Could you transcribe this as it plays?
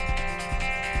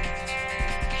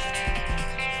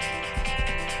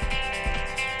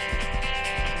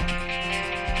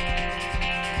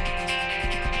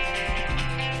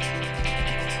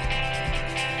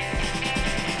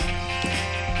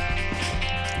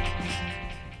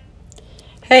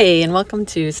Hey, and welcome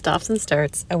to Stops and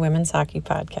Starts, a women's hockey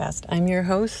podcast. I'm your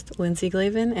host, Lindsay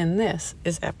Glavin, and this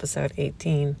is episode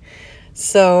 18.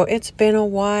 So it's been a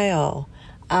while.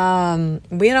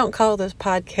 We don't call this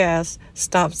podcast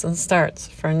Stops and Starts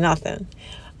for nothing.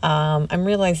 I'm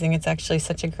realizing it's actually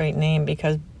such a great name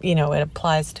because, it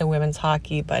applies to women's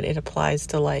hockey, but it applies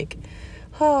to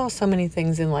so many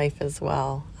things in life as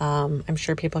well. I'm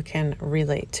sure people can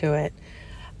relate to it.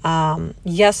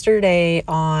 Yesterday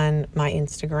on my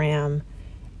Instagram,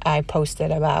 I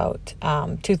posted about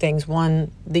two things.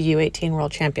 One, the U18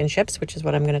 World Championships, which is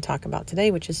what I'm going to talk about today,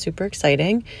 which is super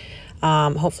exciting.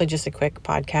 Hopefully just a quick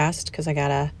podcast because I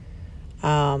gotta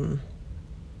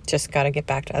get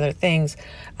back to other things.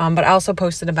 But I also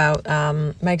posted about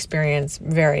my experience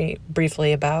very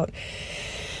briefly about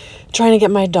trying to get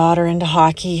my daughter into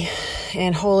hockey.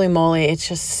 And holy moly, it's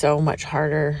just so much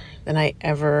harder than I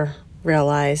ever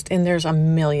realized, and there's a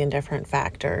million different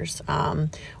factors.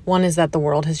 One is that the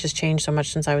world has just changed so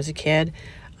much since I was a kid.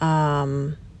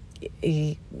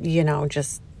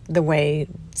 Just the way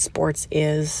sports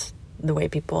is, the way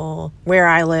people, where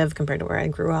I live compared to where I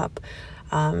grew up,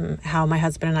 how my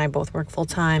husband and I both work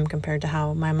full-time compared to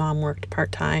how my mom worked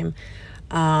part-time,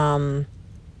 house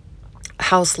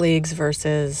leagues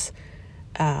versus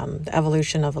the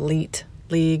evolution of elite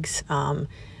leagues,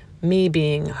 me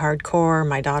being hardcore,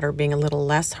 my daughter being a little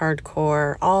less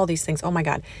hardcore, all these things. Oh my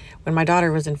God. When my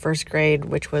daughter was in first grade,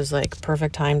 which was like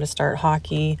perfect time to start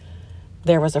hockey,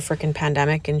 there was a freaking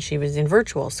pandemic and she was in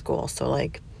virtual school. So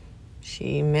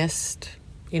she missed,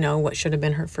 what should have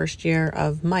been her first year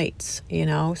of mites,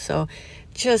 so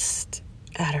just,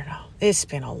 I don't know. It's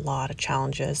been a lot of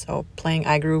challenges. So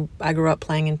I grew up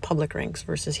playing in public rinks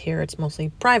versus here it's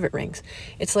mostly private rinks.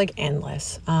 It's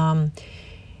endless.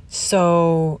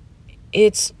 So I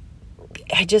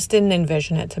just didn't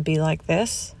envision it to be like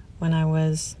this when I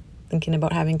was thinking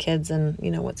about having kids and,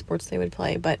 what sports they would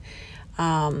play. But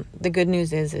the good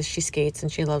news is she skates and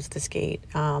she loves to skate.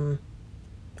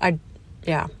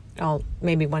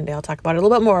 Maybe one day I'll talk about it a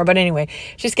little bit more. But anyway,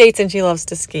 she skates and she loves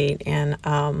to skate. And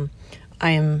I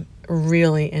am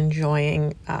really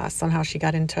enjoying, somehow she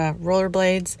got into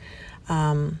rollerblades.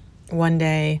 One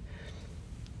day,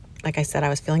 like I said, I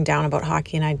was feeling down about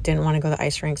hockey and I didn't want to go to the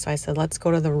ice rink. So I said, let's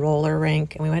go to the roller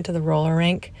rink. And we went to the roller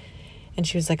rink and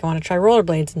she was like, I want to try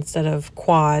rollerblades instead of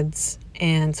quads.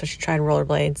 And so she tried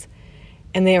rollerblades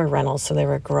and they were rentals. So they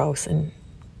were gross. And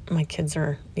my kids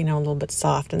are, a little bit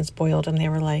soft and spoiled. And they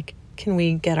were like, can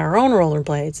we get our own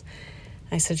rollerblades?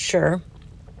 I said, sure.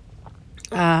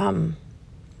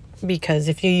 Because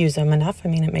if you use them enough,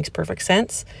 it makes perfect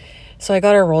sense. So I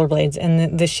got her rollerblades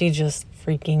and she just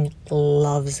freaking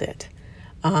loves it.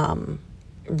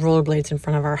 Rollerblades in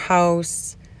front of our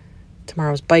house.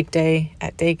 Tomorrow's bike day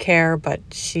at daycare, but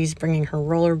she's bringing her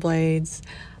rollerblades.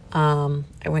 I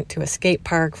went to a skate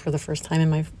park for the first time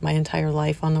in my entire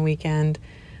life on the weekend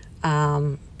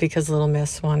because little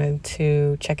miss wanted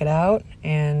to check it out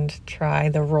and try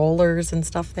the rollers and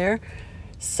stuff there.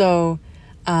 So,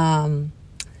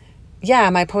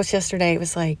 my post yesterday, it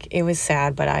was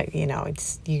sad, but I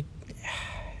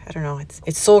don't know,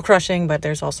 it's soul crushing, but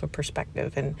there's also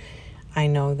perspective. And I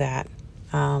know that,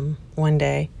 one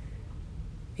day,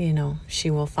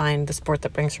 she will find the sport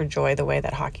that brings her joy the way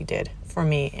that hockey did for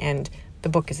me. And the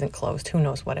book isn't closed. Who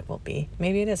knows what it will be?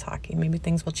 Maybe it is hockey. Maybe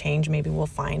things will change. Maybe we'll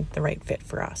find the right fit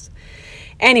for us.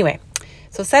 Anyway,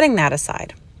 so setting that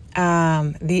aside,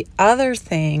 the other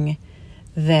thing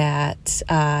that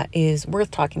is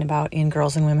worth talking about in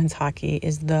girls and women's hockey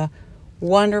is the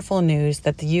wonderful news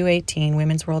that the U18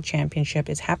 Women's World Championship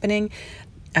is happening.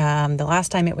 The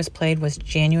last time it was played was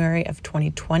January of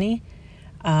 2020.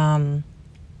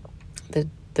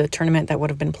 The tournament that would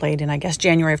have been played in, I guess,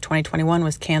 January of 2021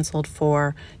 was canceled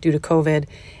due to COVID.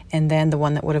 And then the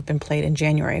one that would have been played in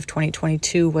January of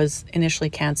 2022 was initially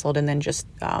canceled and then just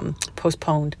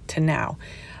postponed to now.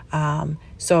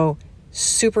 So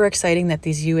super exciting that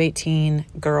these U18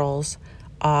 girls,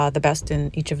 the best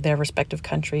in each of their respective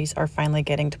countries, are finally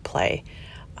getting to play.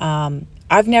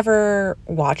 I've never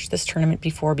watched this tournament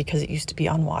before because it used to be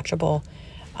unwatchable.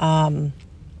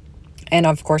 And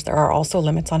of course, there are also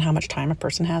limits on how much time a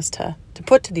person has to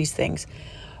put to these things.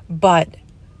 But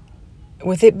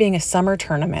with it being a summer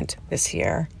tournament this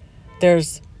year,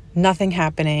 there's nothing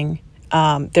happening.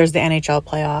 There's the NHL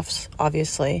playoffs,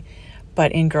 obviously.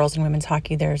 But in girls and women's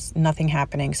hockey, there's nothing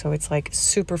happening. So it's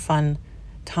super fun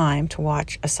time to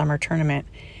watch a summer tournament.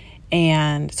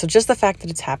 And so just the fact that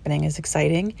it's happening is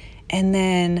exciting. And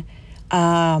then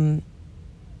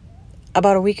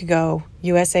about a week ago,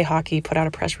 USA Hockey put out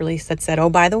a press release that said, oh,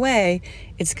 by the way,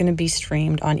 it's going to be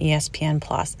streamed on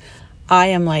ESPN+. I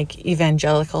am like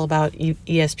evangelical about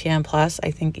ESPN Plus.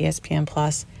 I think ESPN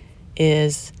Plus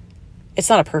it's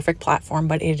not a perfect platform,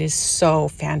 but it is so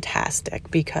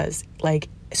fantastic because like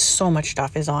so much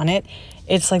stuff is on it.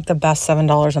 It's like the best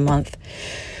 $7 a month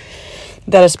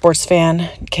that a sports fan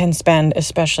can spend,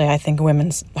 especially I think a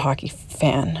women's hockey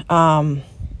fan.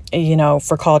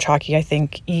 For college hockey, I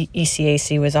think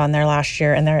ECAC was on there last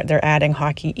year, and they're adding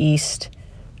Hockey East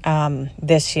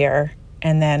this year.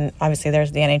 And then obviously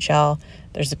there's the NHL,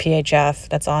 there's the PHF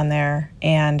that's on there,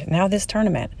 and now this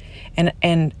tournament.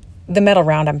 And the medal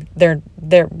round, I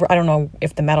don't know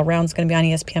if the medal round's going to be on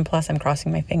ESPN Plus. I'm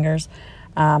crossing my fingers,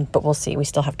 but we'll see. We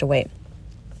still have to wait.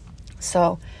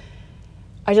 So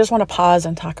I just want to pause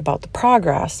and talk about the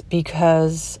progress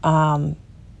because the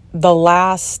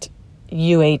last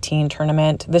U18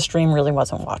 tournament, the stream really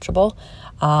wasn't watchable.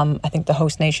 I think the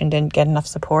host nation didn't get enough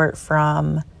support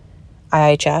from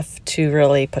IHF to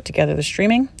really put together the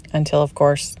streaming until, of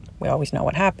course, we always know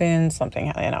what happens. Something,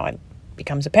 it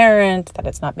becomes apparent that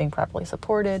it's not being properly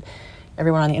supported.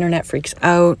 Everyone on the internet freaks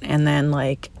out, and then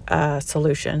a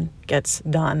solution gets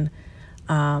done.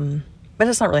 But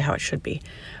that's not really how it should be.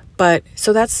 But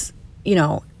so that's,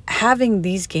 having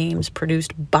these games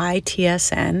produced by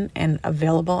TSN and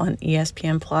available on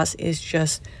ESPN Plus is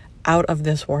just out of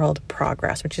this world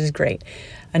progress, which is great.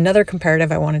 Another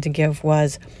comparative I wanted to give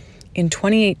was in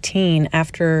 2018,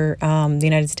 after the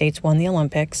United States won the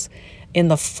Olympics, in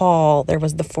the fall, there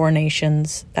was the Four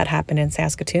Nations that happened in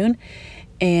Saskatoon.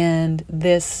 And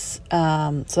this,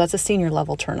 so that's a senior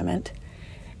level tournament.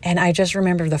 And I just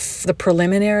remember the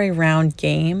preliminary round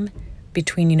game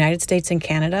between United States and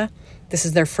Canada. This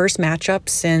is their first matchup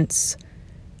since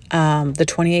the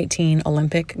 2018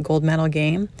 Olympic gold medal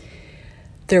game.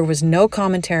 There was no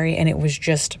commentary, and it was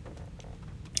just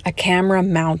a camera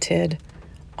mounted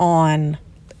on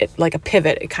it, like a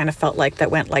pivot. It kind of felt like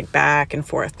that went like back and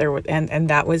forth. And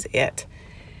that was it.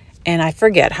 And I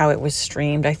forget how it was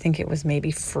streamed. I think it was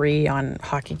maybe free on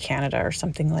Hockey Canada or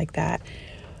something like that.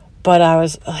 But I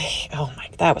was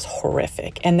like, that was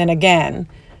horrific. And then again,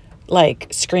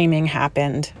 screaming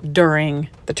happened during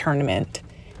the tournament.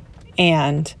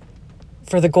 And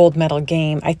for the gold medal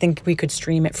game, I think we could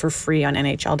stream it for free on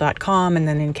NHL.com. And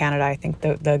then in Canada, I think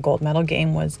the gold medal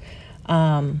game was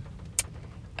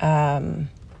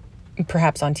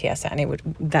perhaps on TSN.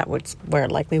 That was where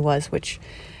it likely was, which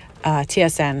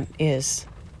TSN is,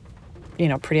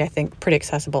 pretty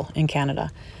accessible in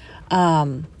Canada.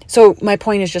 So my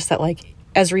point is just that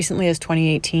as recently as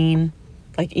 2018,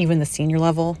 even the senior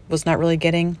level was not really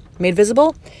getting made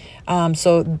visible.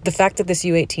 So the fact that this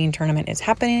U18 tournament is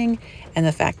happening and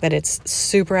the fact that it's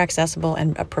super accessible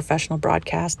and a professional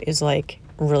broadcast is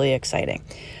really exciting.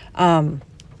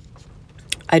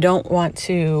 I don't want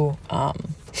to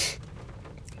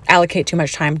allocate too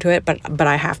much time to it, but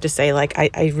I have to say,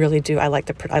 I really do. I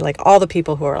like all the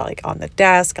people who are on the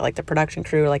desk. I like the production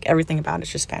crew. Everything about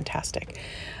it's just fantastic.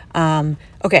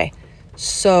 Okay,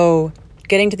 so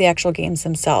getting to the actual games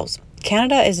themselves.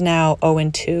 Canada is now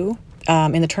 0-2.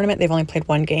 In the tournament, they've only played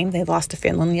one game. They lost to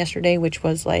Finland yesterday, which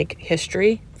was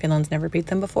history. Finland's never beat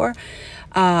them before.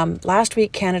 Last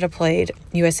week, Canada played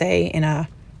USA in a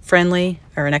friendly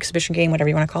or an exhibition game, whatever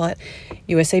you want to call it.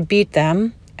 USA beat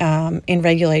them in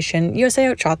regulation. USA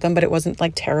outshot them, but it wasn't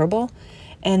terrible.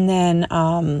 And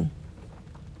then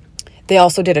they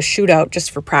also did a shootout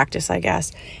just for practice, I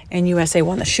guess. And USA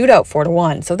won the shootout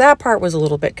 4-1. So that part was a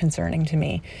little bit concerning to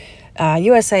me.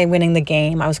 USA winning the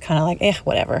game, I was kind of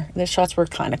whatever. The shots were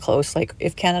kind of close.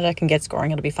 If Canada can get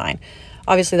scoring, it'll be fine.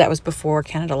 Obviously, that was before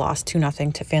Canada lost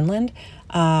 2-0 to Finland.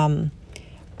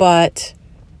 But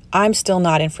I'm still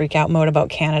not in freak out mode about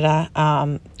Canada.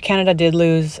 Canada did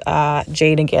lose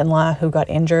Jade Iginla, who got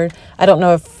injured. I don't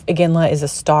know if Iginla is a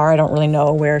star. I don't really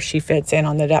know where she fits in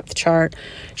on the depth chart.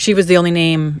 She was the only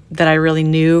name that I really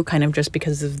knew, kind of just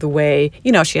because of the way,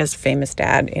 she has a famous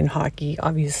dad in hockey.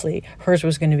 Obviously, hers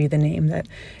was going to be the name that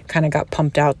kind of got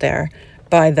pumped out there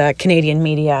by the Canadian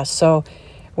media. So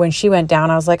when she went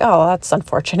down, I was like, oh, that's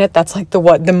unfortunate. That's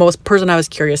the most person I was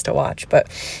curious to watch. But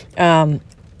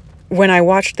when I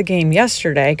watched the game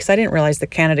yesterday, because I didn't realize the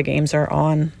Canada games are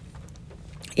on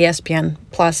ESPN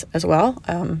Plus as well.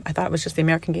 I thought it was just the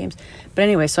American games. But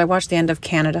anyway, so I watched the end of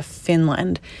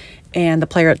Canada-Finland, and the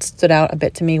player that stood out a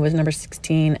bit to me was number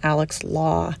 16, Alex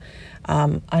Law.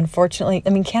 Unfortunately,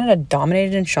 Canada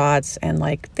dominated in shots, and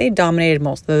they dominated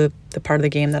most of the part of the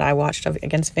game that I watched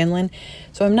against Finland.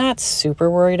 So I'm not super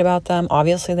worried about them.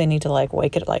 Obviously, they need to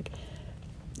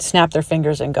snap their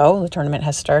fingers and go. The tournament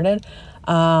has started.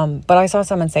 But I saw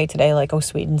someone say today,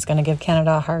 Sweden's going to give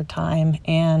Canada a hard time.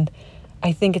 And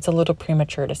I think it's a little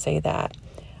premature to say that.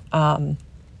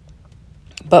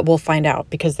 But we'll find out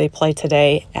because they play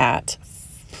today at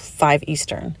 5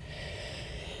 Eastern.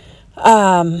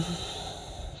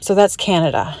 So that's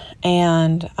Canada.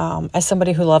 And as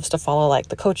somebody who loves to follow like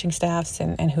the coaching staffs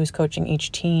and who's coaching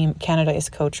each team, Canada is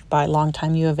coached by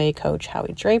longtime U of A coach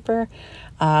Howie Draper,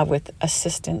 with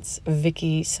assistants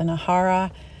Vicky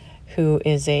Sinahara, who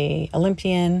is a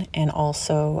Olympian, and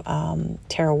also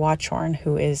Tara Watchorn,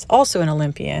 who is also an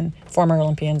Olympian, former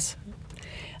Olympians.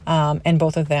 And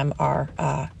both of them are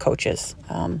coaches.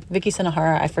 Vicky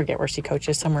Sinahara, I forget where she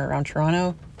coaches, somewhere around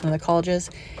Toronto, one of the colleges.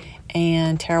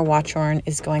 And Tara Watchorn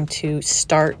is going to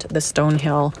start the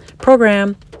Stonehill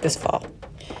program this fall.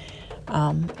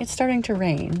 It's starting to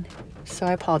rain, so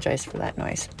I apologize for that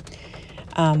noise.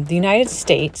 The United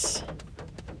States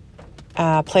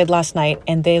played last night,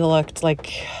 and they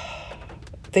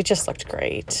just looked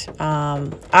great.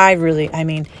 I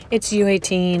mean, it's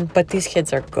U18, but these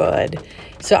kids are good.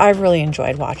 So I really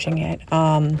enjoyed watching it.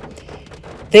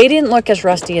 They didn't look as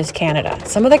rusty as Canada.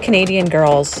 Some of the Canadian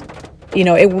girls,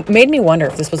 it made me wonder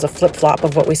if this was a flip-flop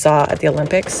of what we saw at the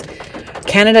Olympics.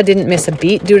 Canada didn't miss a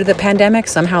beat due to the pandemic.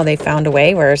 Somehow they found a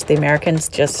way, whereas the Americans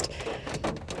just,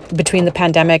 between the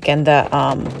pandemic and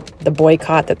the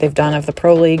boycott that they've done of the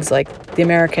pro leagues, like the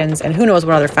Americans, and who knows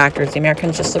what other factors, the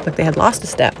Americans just looked like they had lost a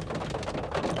step,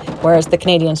 whereas the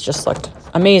Canadians just looked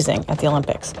amazing at the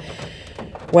Olympics.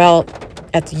 Well,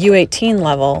 at the U18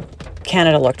 level,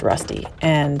 Canada looked rusty,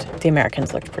 and the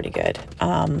Americans looked pretty good.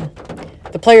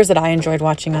 The players that I enjoyed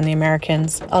watching on the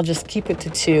Americans, I'll just keep it to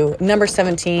 2. Number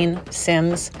 17,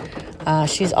 Sims.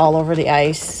 She's all over the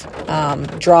ice,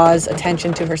 draws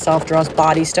attention to herself, draws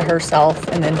bodies to herself,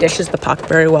 and then dishes the puck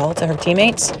very well to her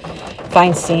teammates,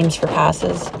 finds seams for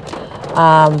passes.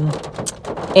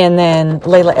 And then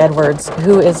Layla Edwards,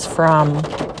 who is from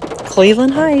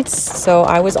Cleveland Heights. So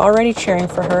I was already cheering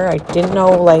for her. I didn't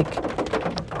know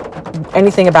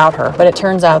anything about her, but it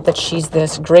turns out that she's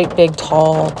this great, big,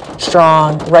 tall,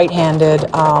 strong, right-handed.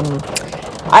 I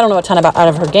don't know a ton out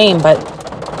of her game, but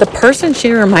the person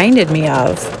she reminded me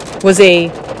of was the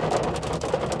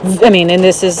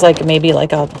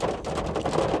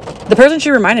person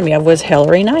she reminded me of was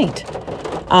Hillary Knight.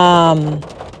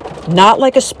 Not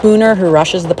like a Spooner who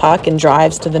rushes the puck and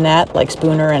drives to the net like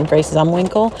Spooner and Grace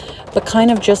Zumwinkle, but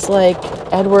kind of just like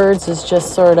Edwards is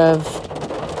just sort of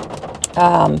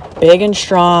big and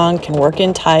strong, can work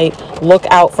in tight, look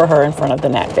out for her in front of the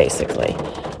net, basically,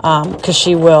 because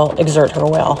she will exert her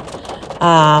will.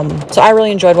 So I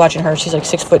really enjoyed watching her. She's like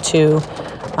 6'2",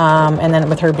 and then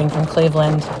with her being from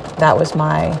Cleveland, that was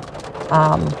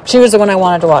she was the one I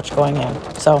wanted to watch going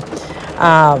in. So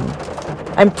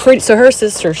so her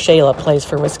sister Shayla plays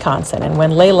for Wisconsin, and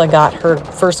when Layla got her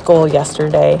first goal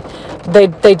yesterday,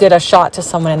 they did a shot to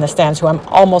someone in the stands who I'm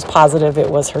almost positive it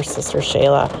was her sister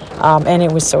Shayla, and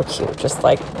it was so cute, just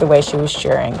like the way she was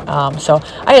cheering. So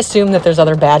I assume that there's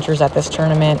other Badgers at this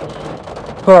tournament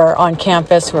who are on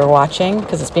campus who are watching,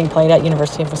 because it's being played at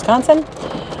University of Wisconsin.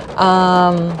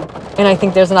 And I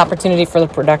think there's an opportunity for the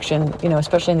production,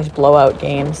 especially in these blowout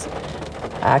games,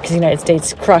 because the United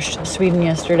States crushed Sweden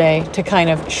yesterday, to kind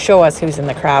of show us who's in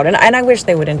the crowd. And I wish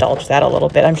they would indulge that a little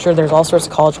bit. I'm sure there's all sorts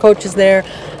of college coaches there.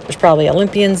 There's probably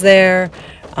Olympians there.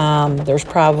 There's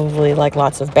probably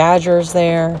lots of Badgers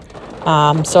there.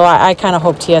 So I kind of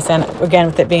hope TSN, again,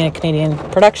 with it being a Canadian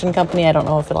production company, I don't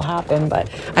know if it'll happen, but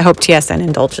I hope TSN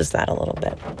indulges that a little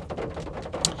bit.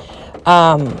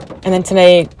 And then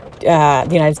today, the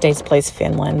United States plays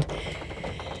Finland.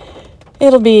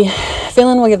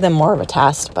 Finland will give them more of a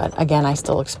test, but again, I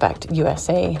still expect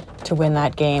USA to win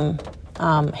that game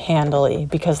handily,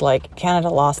 because Canada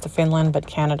lost to Finland, but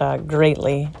Canada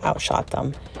greatly outshot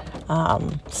them.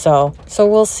 So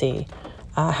we'll see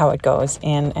how it goes.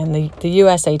 And the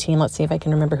USA team, let's see if I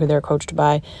can remember who they're coached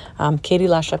by. Katie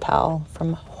LaChapelle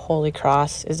from Holy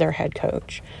Cross is their head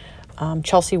coach.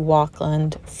 Chelsea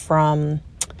Walkland from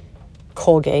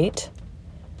Colgate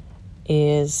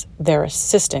is their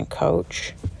assistant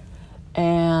coach.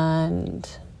 And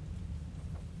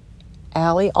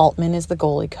Allie Altman is the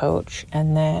goalie coach.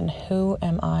 And then who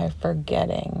am I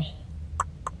forgetting?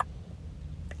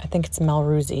 I think it's Mel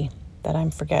Ruzzi that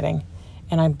I'm forgetting.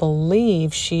 And I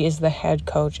believe she is the head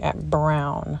coach at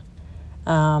Brown.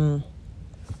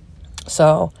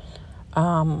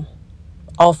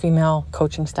 All-female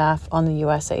coaching staff on the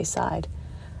USA side.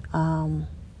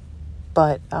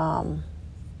 But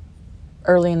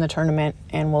early in the tournament,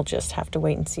 and we'll just have to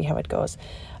wait and see how it goes.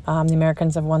 The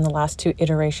Americans have won the last 2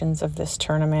 iterations of this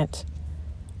tournament.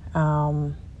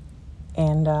 And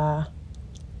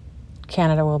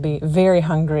Canada will be very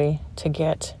hungry to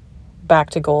get back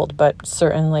to gold, but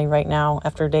certainly right now,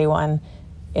 after day 1,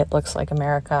 it looks like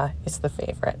America is the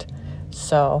favorite.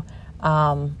 So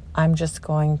I'm just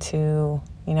going to,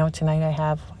 tonight I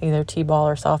have either t-ball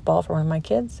or softball for one of my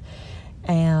kids.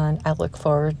 And I look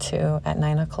forward to, at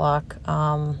 9 o'clock,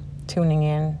 tuning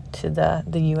in to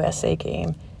the USA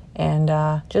game. And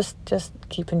just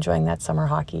keep enjoying that summer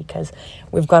hockey, because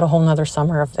we've got a whole nother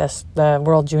summer of this. The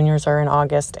World Juniors are in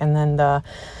August, and then the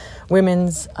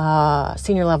women's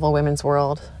senior level women's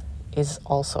world is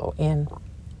also in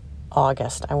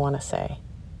August, I want to say.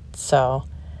 So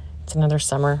it's another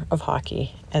summer of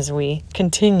hockey as we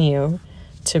continue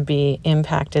to be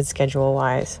impacted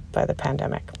schedule-wise by the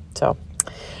pandemic. So,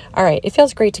 all right, it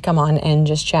feels great to come on and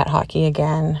just chat hockey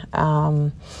again.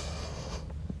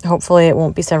 Hopefully it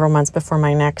won't be several months before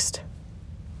my next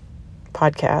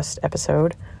podcast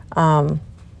episode.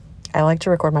 I like to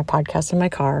record my podcast in my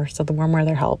car, so the warm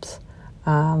weather helps.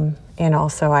 And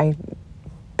also,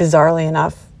 bizarrely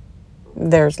enough,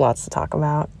 there's lots to talk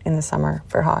about in the summer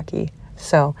for hockey.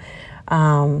 So,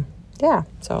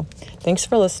 so thanks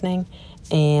for listening,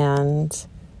 and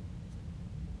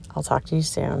I'll talk to you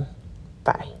soon.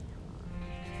 Bye.